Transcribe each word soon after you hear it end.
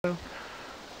Here,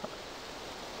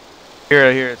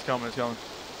 it's coming. It's coming.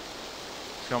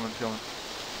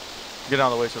 Get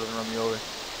out of the way so it doesn't run me over.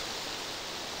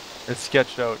 It's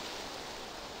sketched out.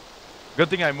 Good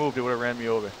thing I moved, it would have ran me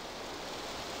over.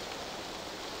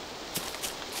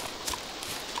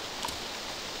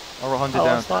 I'll hunt it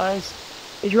down. Nice.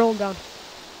 He's rolling down.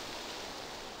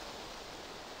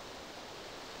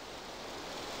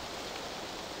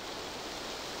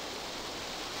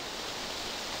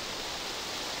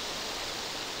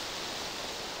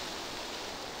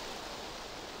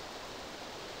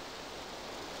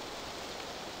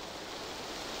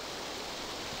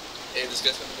 Hey, this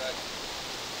guy's coming back.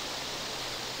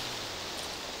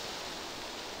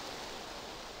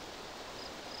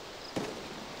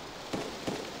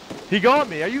 He got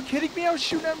me. Are you kidding me? I was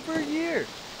shooting at him for a year.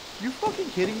 You fucking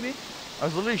kidding me? I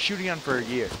was literally shooting at him for a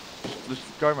year. Just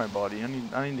guard my body. I didn't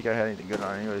think I had anything good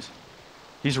on it anyways.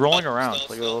 He's rolling around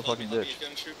like a little fucking bitch. He's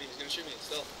gonna shoot me,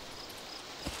 still.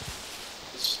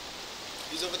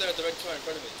 He's over there at the red car in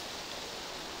front of me.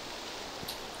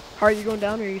 How are you going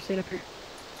down or are you staying up here?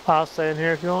 I'll stay in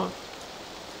here if you want.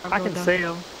 I can see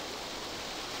him.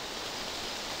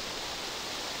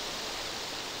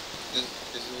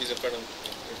 He's in front of him.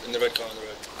 In the red car on the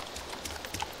road.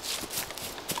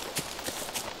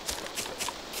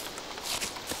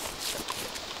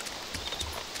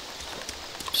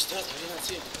 Stop, I did not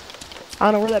see him. I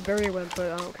don't know where that barrier went,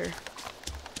 but I don't care.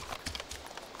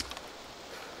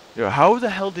 Yo, how the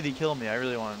hell did he kill me? I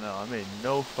really want to know. It made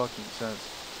no fucking sense.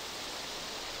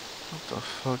 What the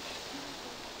fuck?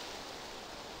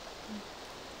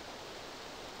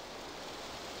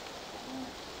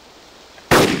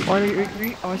 Oh,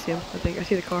 I see him. I think I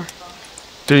see the car.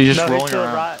 Dude, he's just no, rolling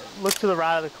around. Right. Look to the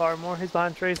right of the car more. He's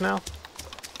behind trees now.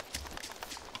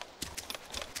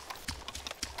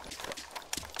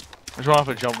 I just went off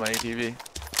and jumped my ATV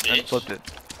and flipped it.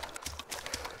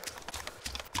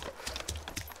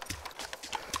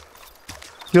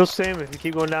 You'll see him if you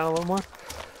keep going down a little more.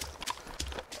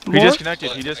 He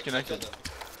disconnected. He disconnected.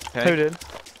 Who did?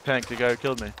 Panic, the guy who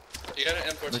killed me. You got an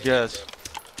M14. Yes.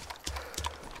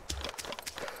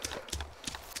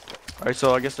 Alright,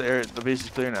 so I guess the base is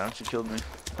clear now. She killed me.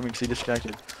 I mean, she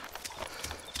disconnected.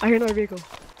 I hear another vehicle.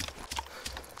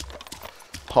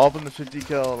 Hop in the 50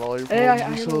 cal and all your Hey, I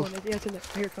hear another one. Yeah, it's in there.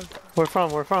 Here it comes. Where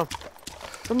from? Where from?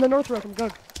 From the north road, from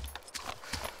Gug.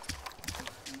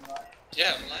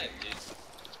 Yeah, I'm lying, dude.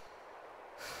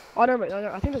 Oh, never mind.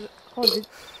 I think there's. Hold on, dude.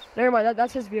 Never mind.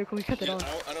 That's his vehicle. He kept it on.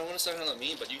 I don't want to sound hella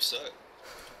mean, but you suck.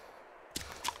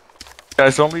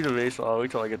 Guys, don't leave the base. I'll wait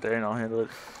till I get there and I'll handle it.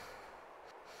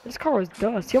 This car was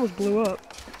dust. He almost blew up.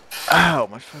 Ow,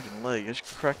 my fucking leg. I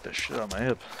just cracked that shit on my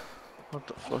hip. What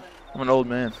the fuck? I'm an old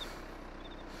man.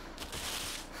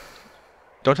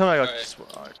 Don't tell me I got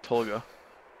Tolga.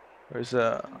 Where's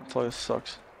that? Tolga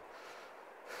sucks.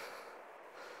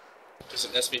 There's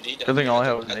an SVD down. Good thing all I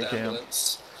have was an AKM.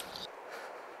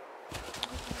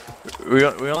 We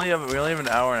only have an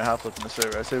hour and a half left in the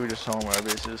server. I say we just tell them where our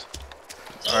base is.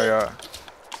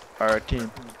 Our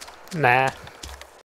team. Nah.